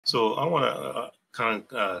So I want to kind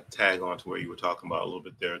of tag on to where you were talking about a little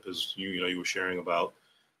bit there, because you were sharing about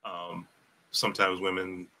um, sometimes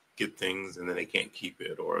women get things and then they can't keep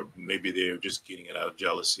it, or maybe they're just getting it out of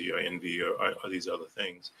jealousy or envy or these other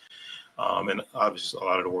things. And obviously, a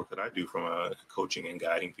lot of the work that I do from a coaching and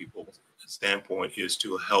guiding people standpoint is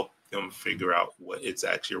to help them figure out what it's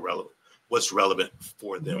actually relevant, what's relevant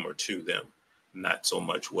for them or to them, not so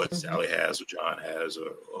much what Mhm. Sally has or John has or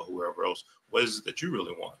whoever else. What is it that you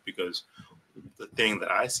really want? Because the thing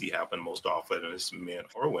that I see happen most often, and it's men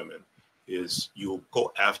or women, is you'll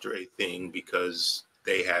go after a thing because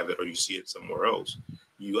they have it or you see it somewhere else.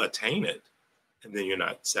 You attain it, and then you're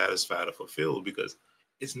not satisfied or fulfilled because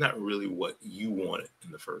it's not really what you wanted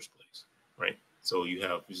in the first place, right? So you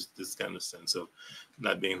have just this kind of sense of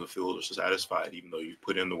not being fulfilled or satisfied, even though you've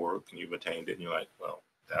put in the work and you've attained it, and you're like, well,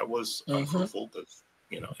 that was Mhm. unfruitful because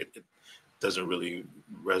it doesn't really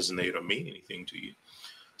resonate or mean anything to you.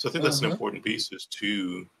 So I think that's an Mhm. important piece, is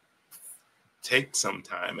to take some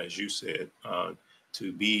time, as you said,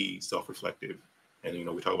 to be self-reflective. And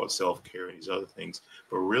we talk about self-care and these other things,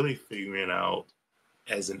 but really figuring out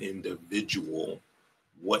as an individual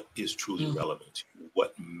what is truly Mhm. relevant to you,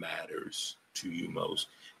 what matters to you most,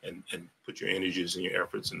 and put your energies and your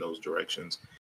efforts in those directions.